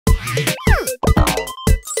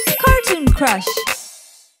crush.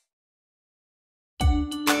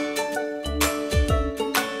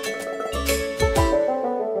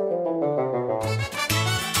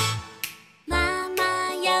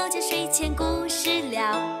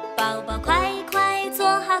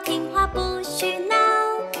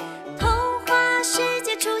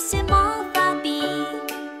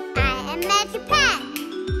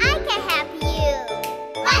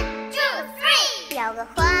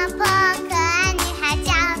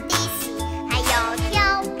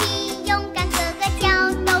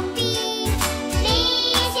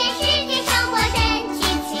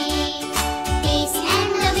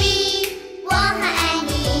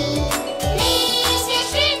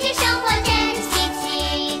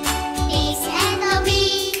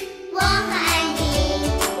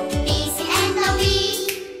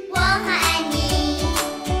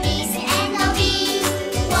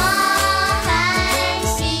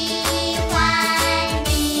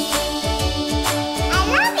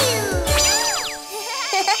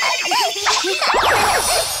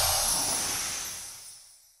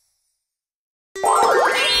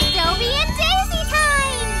 Doby and Disy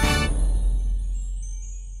time!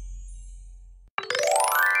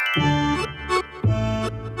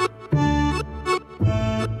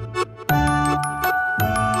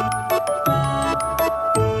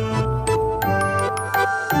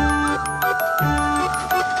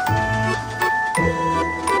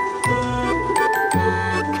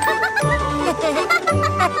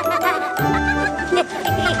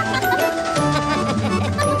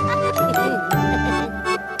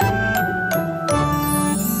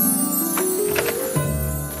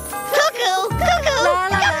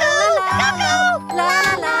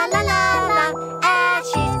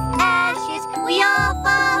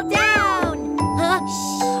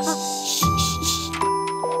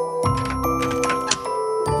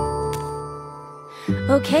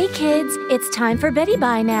 Okay, kids, it's time for Betty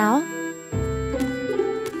Bye now.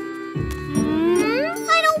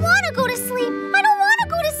 I don't want to go to sleep. I don't want to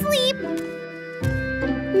go to sleep.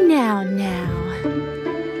 Now.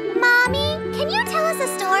 Mommy, can you tell us a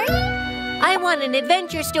story? I want an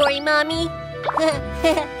adventure story, Mommy.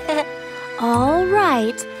 All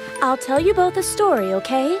right, I'll tell you both a story,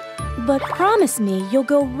 okay? But promise me you'll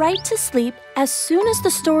go right to sleep as soon as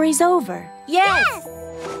the story's over. Yes!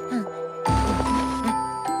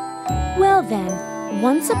 Well then,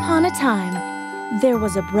 once upon a time, there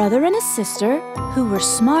was a brother and a sister who were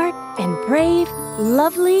smart and brave,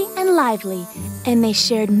 lovely and lively, and they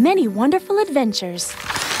shared many wonderful adventures.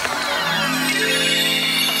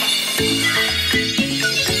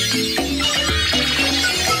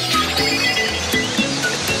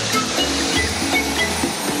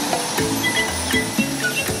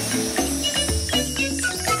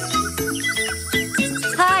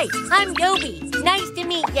 Hi, I'm Doby. Nice to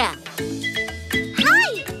meet ya.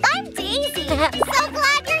 Hi, I'm Disy. So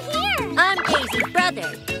glad you're here. I'm Daisy's brother.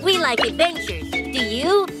 We like adventures. Do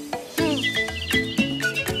you?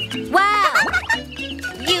 Wow!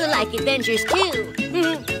 You like adventures too.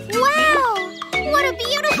 Wow! What a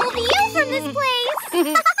beautiful view from this place!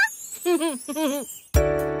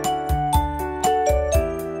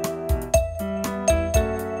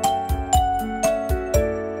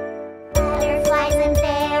 Butterflies and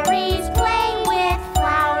fairies play with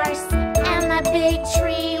flowers, and the big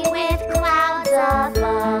tree with clouds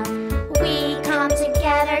above. We come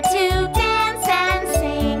together to dance and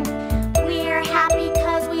sing. We're happy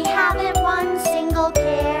 'cause we haven't one single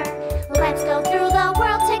care. Let's go through the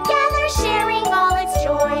world together, sharing all its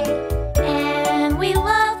joy. And we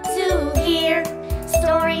love to hear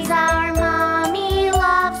stories our mommy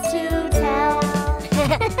loves to tell.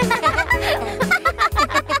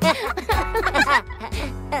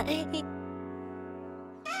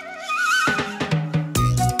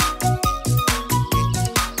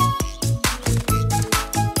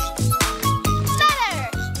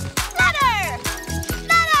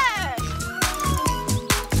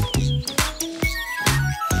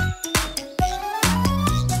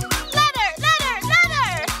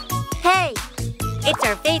 Hey, it's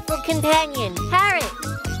our faithful companion, Parrot.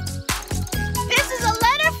 This is a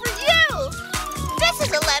letter for you! This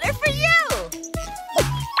is a letter for you!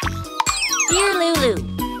 Dear Lulu,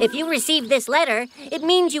 if you receive this letter, it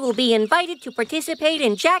means you will be invited to participate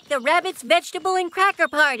in Jack the Rabbit's vegetable and cracker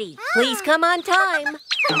party. Please come on time.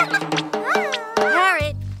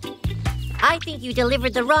 Parrot, I think you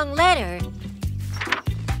delivered the wrong letter.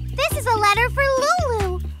 This is a letter for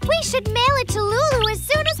Lulu. We should mail it to Lulu as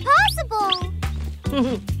soon as possible.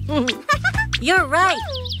 You're right.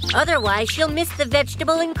 Otherwise, she'll miss the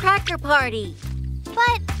vegetable and cracker party.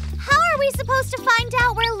 But how are we supposed to find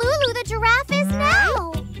out where Lulu the giraffe is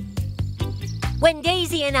now?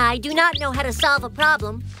 Doby and I do not know how to solve a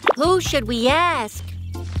problem, who should we ask?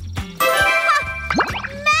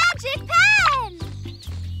 Magic Pen!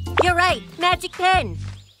 You're right, Magic Pen.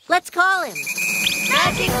 Let's call him.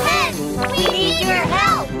 Magic Pen, we need your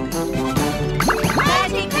help!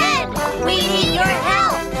 Magic Pen, we need your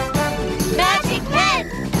help! Magic Pen,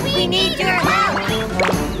 we need your help!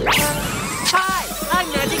 Hi, I'm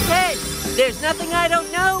Magic Pen. There's nothing I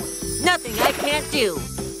don't know, nothing I can't do.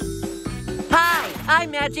 Hi,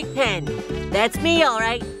 I'm Magic Pen. That's me, all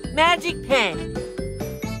right, Magic Pen.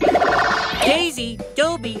 Daisy,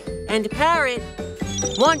 Doby, and Parrot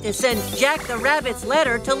want to send Jack the Rabbit's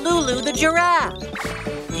letter to Lulu the giraffe.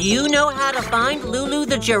 Do you know how to find Lulu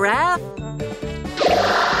the giraffe?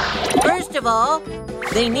 First of all,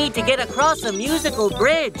 they need to get across a musical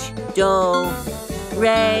bridge. Do,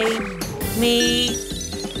 re, mi,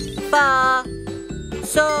 fa,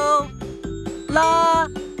 so, la,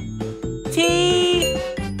 ti.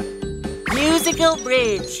 Musical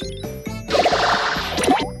bridge.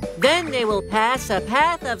 Then they will pass a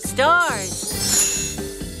path of stars.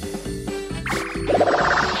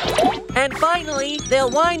 And finally, they'll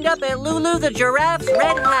wind up at Lulu the giraffe's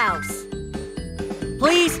red house.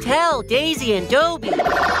 Please tell Daisy and Doby.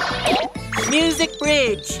 Music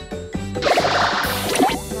bridge.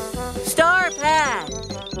 Star path.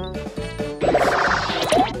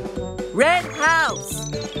 Red house.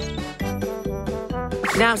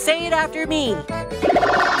 Now say it after me.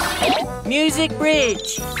 Music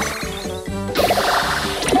bridge.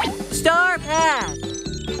 Star path.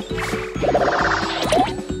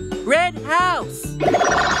 Red house.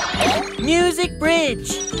 Music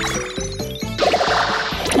bridge.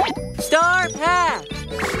 Star path.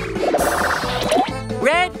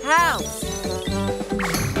 Red house.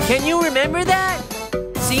 Can you remember that?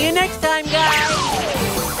 See you next time, guys.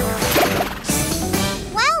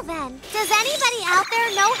 Well then, does anybody out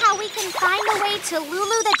there know how we can find the way to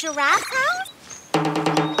Lulu the giraffe's house?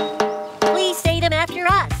 Please say them after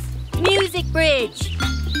us. Music bridge.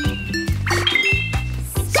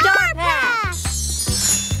 Star path.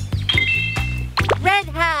 Red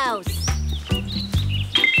house.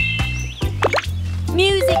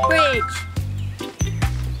 Music bridge.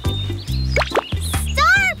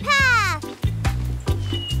 Star path!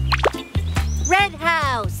 Red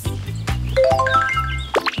house.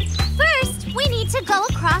 First, we need to go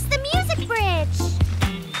across the music bridge.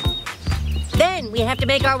 Then we have to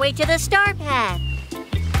make our way to the star path.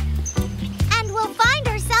 And we'll find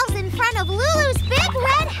ourselves in front of Lulu's big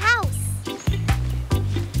red house.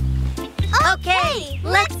 Okay,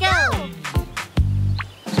 let's go.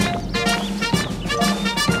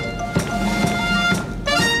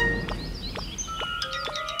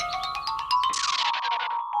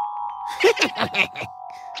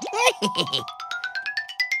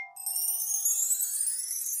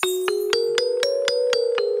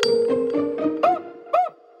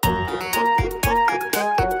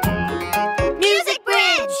 Music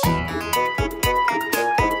bridge.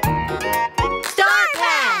 Star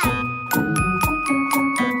path.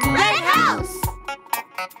 Red house.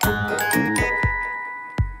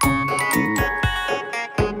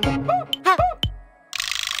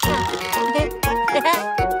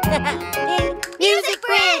 Music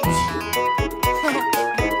bridge.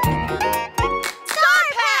 Star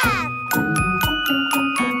path!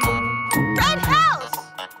 Red house!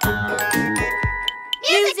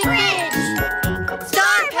 Music bridge.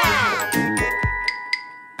 Star path.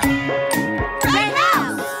 Red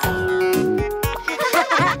house!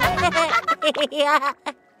 Yeah.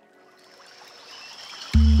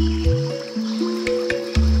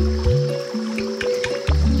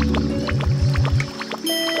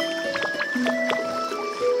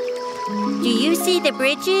 Do you see the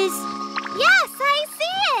bridges? Yes, I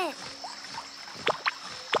see it!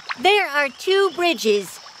 There are two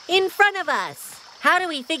bridges in front of us. How do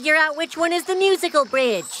we figure out which one is the musical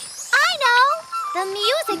bridge? I know! The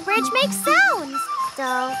music bridge makes sounds.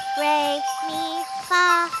 Do, re, mi,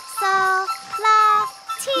 fa, sol, la,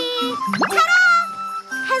 ti. Ta-da!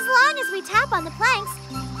 As long as we tap on the planks,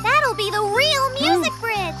 that'll be the real music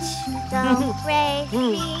bridge. Do, re,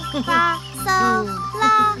 mi, fa, sol,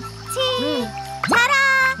 la, ti. Ta-da!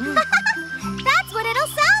 That's what it'll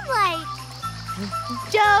sound like.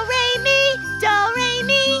 Do, re, mi, do, re,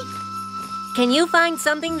 mi. Can you find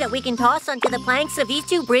something that we can toss onto the planks of these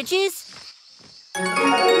two bridges?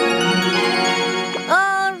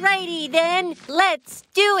 Alrighty then, let's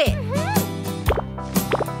do it!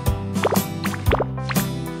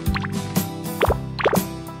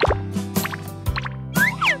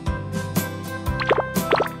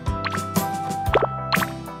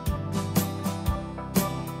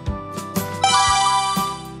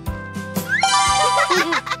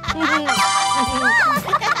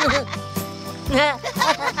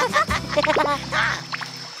 I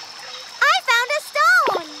found a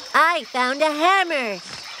stone. I found a hammer.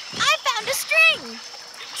 I found a string.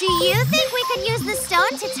 Do you think we could use the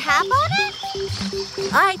stone to tap on it?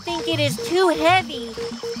 I think it is too heavy.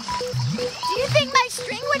 Do you think my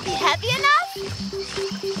string would be heavy enough?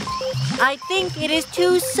 I think it is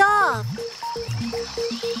too soft.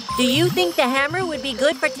 Do you think the hammer would be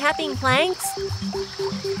good for tapping planks?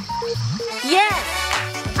 Yes,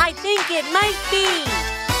 I think it might be.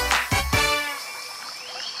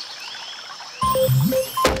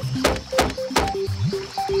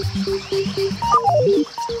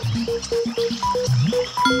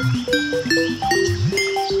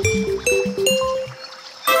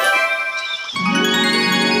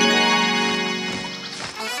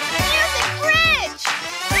 Music bridge!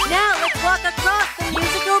 Now let's walk across the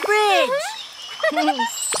musical bridge.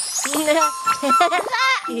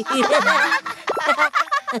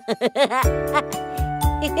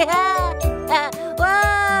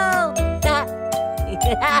 Whoa!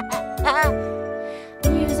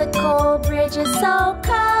 Musical bridge is so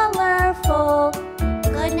colorful.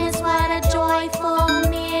 Goodness, what a joyful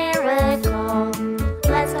miracle.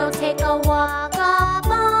 Let's go take a walk up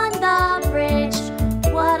on the bridge.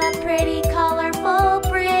 What a pretty, colorful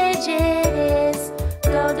bridge it is.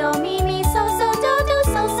 Do, do, mi, mi, so, so, do, do,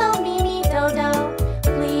 so, so, mi, mi, do, do.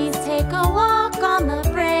 Please take a walk on the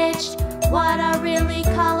bridge. What a really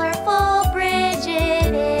colorful bridge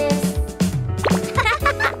it is.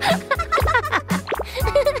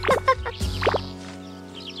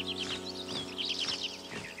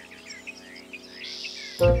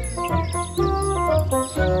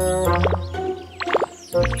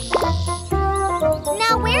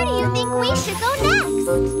 Now where do you think we should go next?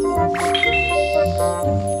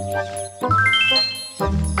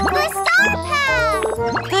 The star path!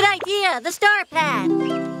 Good idea, the star path.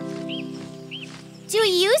 Do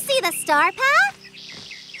you see the star path?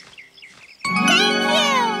 Thank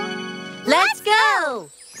you! Let's go!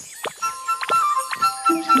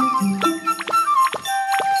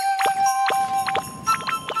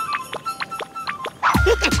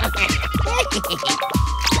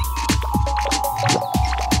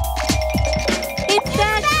 It's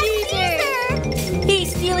Bad Caesar! He's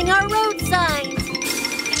stealing our road signs.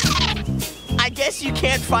 I guess you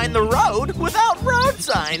can't find the road without road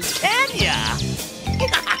signs, can ya?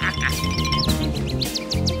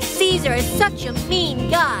 Caesar is such a mean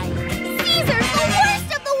guy. Caesar's the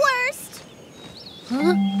worst of the worst!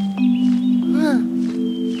 Huh?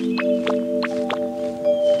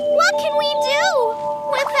 What can we do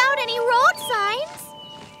without any road signs?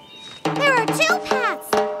 There are two paths,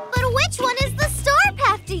 but which one is the star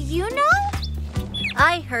path? Do you know?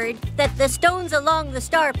 I heard that the stones along the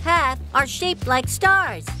star path are shaped like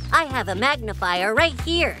stars. I have a magnifier right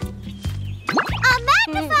here. A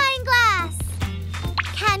magnifying glass!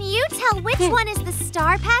 Can you tell which one is the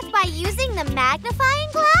star path by using the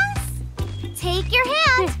magnifying glass? Take your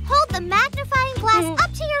hand, hold the magnifying glass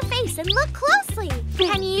up to your face and look closely.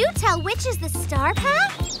 Can you tell which is the star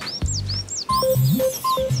path?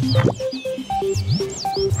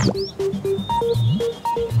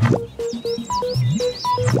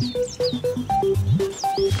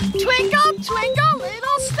 Twinkle, twinkle,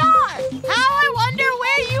 little star, how I wonder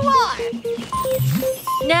where you are.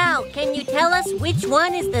 Now, can you tell us which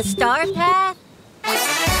one is the star path?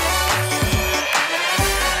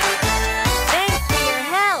 Thanks for your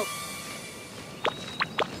help.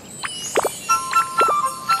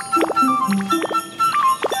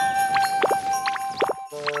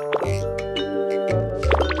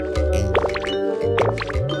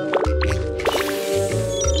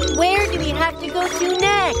 Where do we have to go to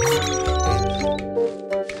next?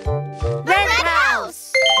 Red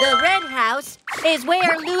House! The red house is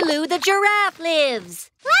where Lulu the giraffe lives.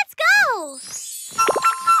 Let's go!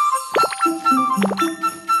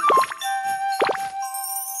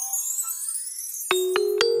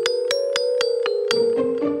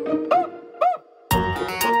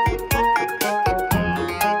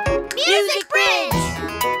 Music bridge!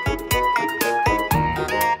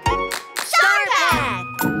 Star path!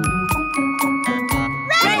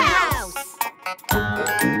 Red house!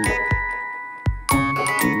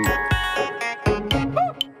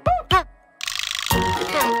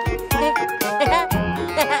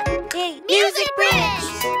 Music bridge!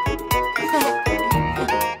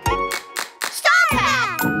 Star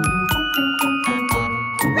path!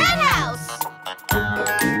 Red house!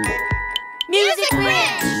 Music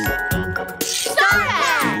bridge! Star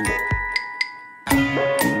path!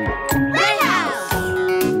 Red house!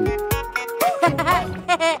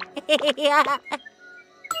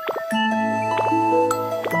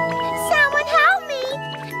 Someone help me!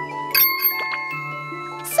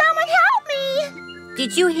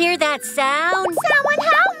 Did you hear that sound? Someone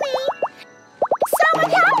help me! Someone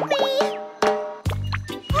help me!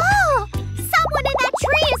 Oh! Someone in that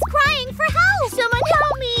tree is crying for help! Someone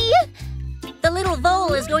help me! The little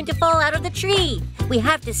vole is going to fall out of the tree. We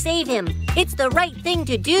have to save him. It's the right thing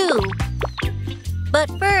to do. But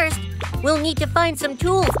first, we'll need to find some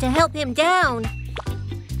tools to help him down.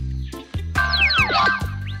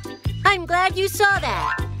 I'm glad you saw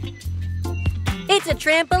that. It's a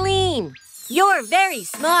trampoline. You're very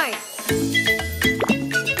smart.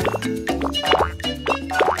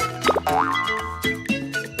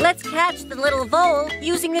 Let's catch the little vole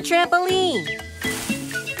using the trampoline.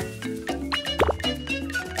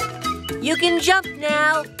 You can jump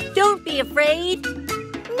now. Don't be afraid.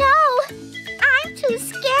 No! I'm too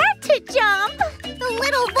scared to jump. The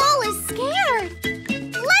little vole is scared.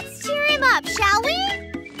 Let's cheer him up, shall we?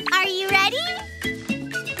 Are you ready?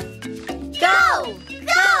 Go!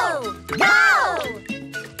 Go! Go!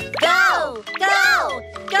 Go! Go!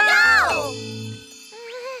 Go!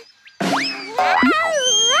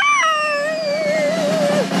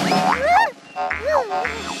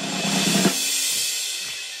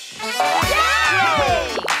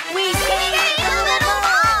 Yay! We saved the little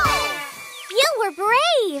vole! You were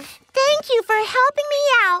brave. Thank you for helping me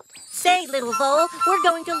out. Say, little vole, we're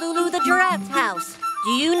going to Lulu the giraffe's house.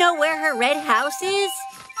 Do you know where her red house is?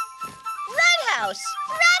 Red House!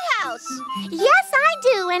 Red House! Yes, I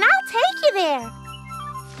do, and I'll take you there.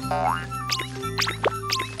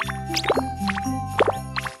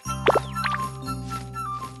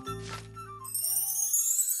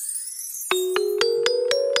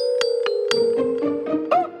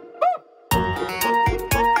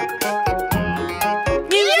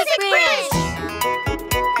 Music Bridge!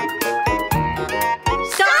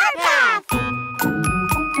 Star Path!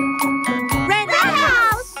 Red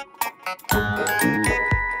House! Music Bridge!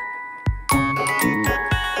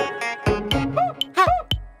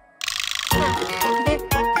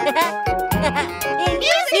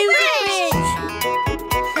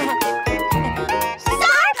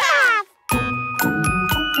 Star Path!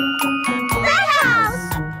 Red House!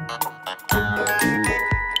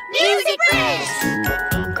 Music Bridge!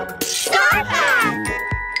 Star Path!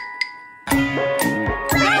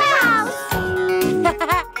 Red House!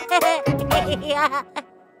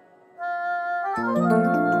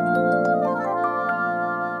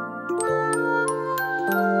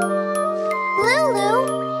 Lulu,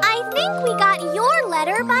 I think we got your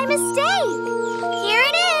letter by mistake. Here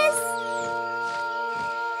it is.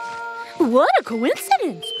 What a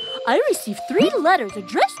coincidence! I received 3 letters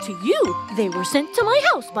addressed to you. They were sent to my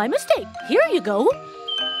house by mistake. Here you go.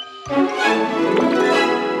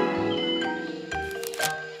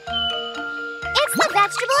 It's the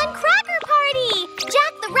Vegetable and Cracker Party!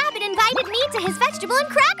 Jack the Rabbit invited me to his Vegetable and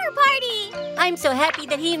Cracker Party! I'm so happy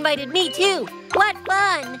that he invited me, too. What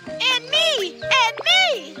fun! And me! And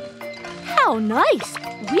me! How nice!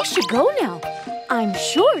 We should go now. I'm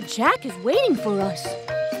sure Jack is waiting for us.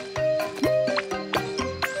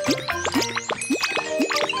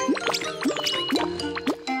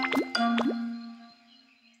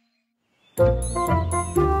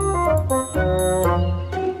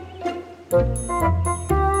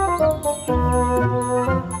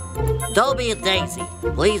 Doby and Disy,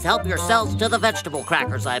 please help yourselves to the vegetable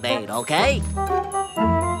crackers I made, okay?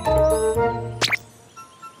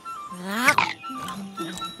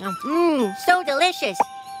 Mmm, so delicious.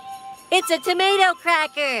 It's a tomato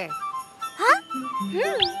cracker. Huh?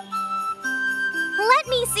 Let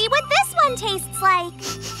me see what this one tastes like.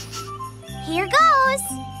 Here goes.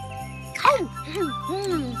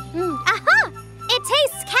 Aha! It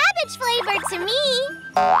tastes cabbage flavored to me.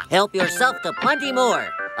 Help yourself to plenty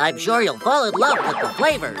more. I'm sure you'll fall in love with the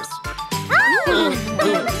flavors.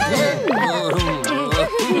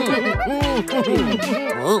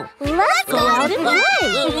 Let's go out and play!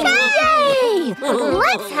 Yay!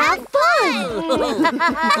 Let's have fun!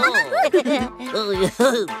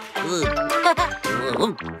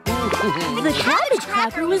 The cabbage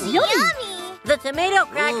cracker was yummy. Yummy! The tomato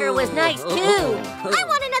cracker was nice, too. I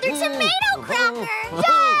want another tomato cracker!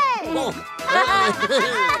 Yay!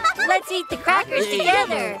 Let's eat the crackers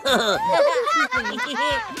together.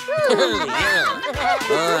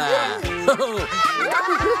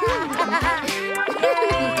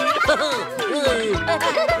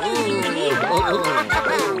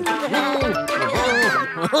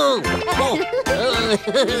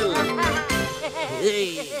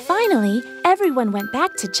 Finally, everyone went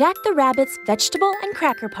back to Jack the Rabbit's Vegetable and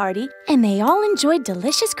Cracker Party, and they all enjoyed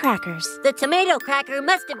delicious crackers. The tomato cracker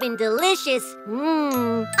must have been delicious.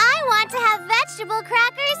 Mmm. I want to have vegetable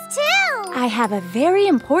crackers too! I have a very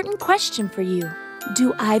important question for you.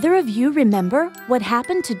 Do either of you remember what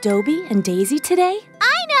happened to Doby and Disy today?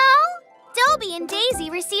 I know! Doby and Disy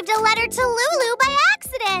received a letter to Lulu by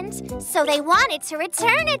accident, so they wanted to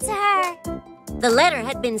return it to her. The letter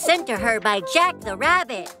had been sent to her by Jack the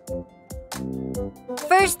Rabbit.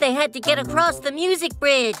 First, they had to get across the music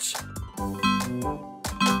bridge.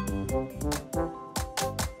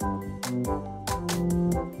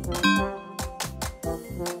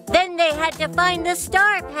 Then they had to find the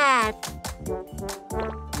star path.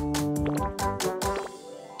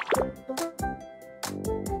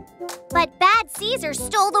 But Bad Caesar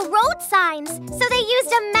stole the road signs, so they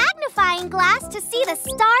used a magnifying glass to see the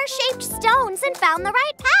star-shaped stones and found the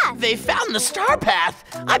right path. They found the star path.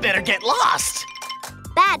 I better get lost.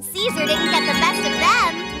 Bad Caesar didn't get the best of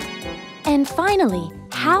them. And finally,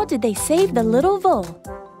 how did they save the little vole?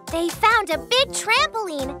 They found a big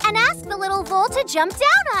trampoline and asked the little vole to jump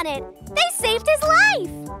down on it. They saved his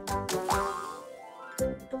life.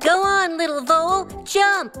 Go on, little vole.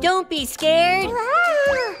 Jump. Don't be scared.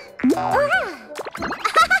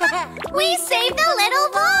 We saved the little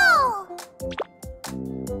vole!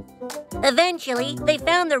 Eventually, they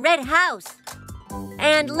found the red house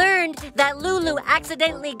and learned that Lulu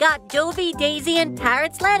accidentally got Doby, Disy, and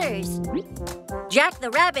Paroot's letters. Jack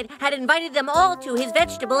the Rabbit had invited them all to his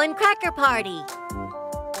vegetable and cracker party.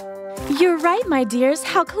 You're right, my dears.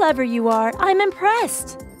 How clever you are. I'm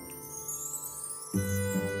impressed.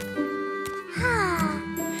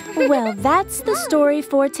 Well, that's the story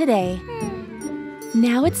for today.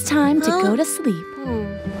 Now it's time to go to sleep.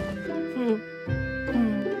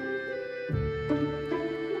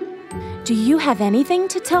 Do you have anything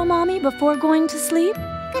to tell Mommy before going to sleep?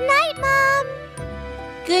 Good night, Mom.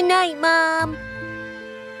 Good night, Mom.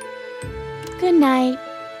 Good night.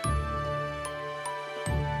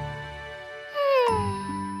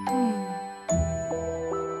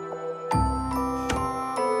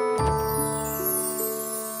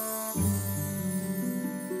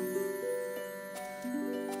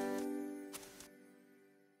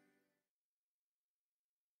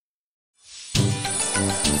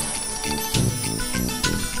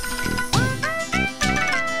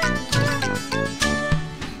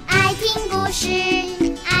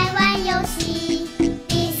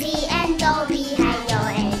 Disy and Doby 还有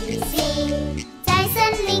ABC 在森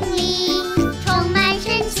林里充满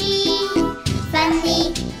神奇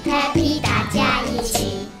Funny Happy 大家一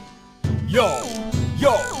起 Yo,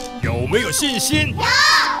 有没有信心？有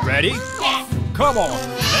Ready? Yes Come on,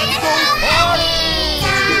 let's go party! 在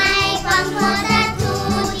广阔的土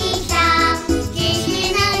地上知识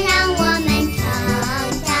能让我们成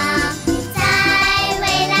长在蔚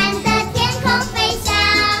蓝的天空飞翔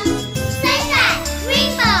Sunshine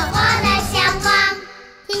Rainbow 我的向往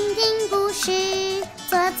听听故事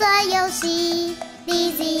做做游戏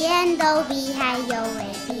Disy and Doby 还有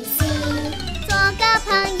ABC 做个朋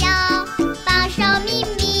友保守秘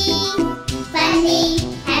密 Funny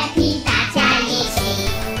Happy 大家一起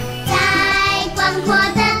在广阔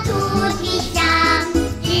的土地上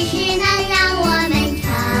知识能让我们成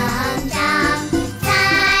长在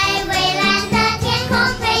蔚蓝的天空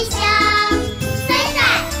飞翔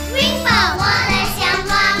Sunshine Rainbow 我的向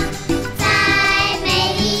往在美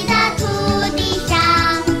丽的土地上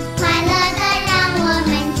快乐的让我们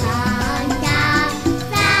成长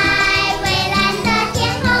在蔚蓝的天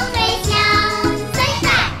空飞翔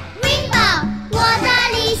Sunshine Rainbow 我的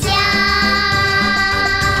理想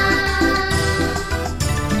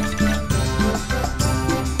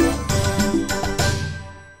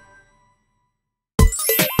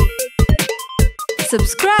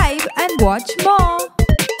Subscribe and watch more.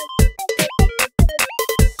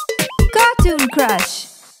 Cartoon Crush.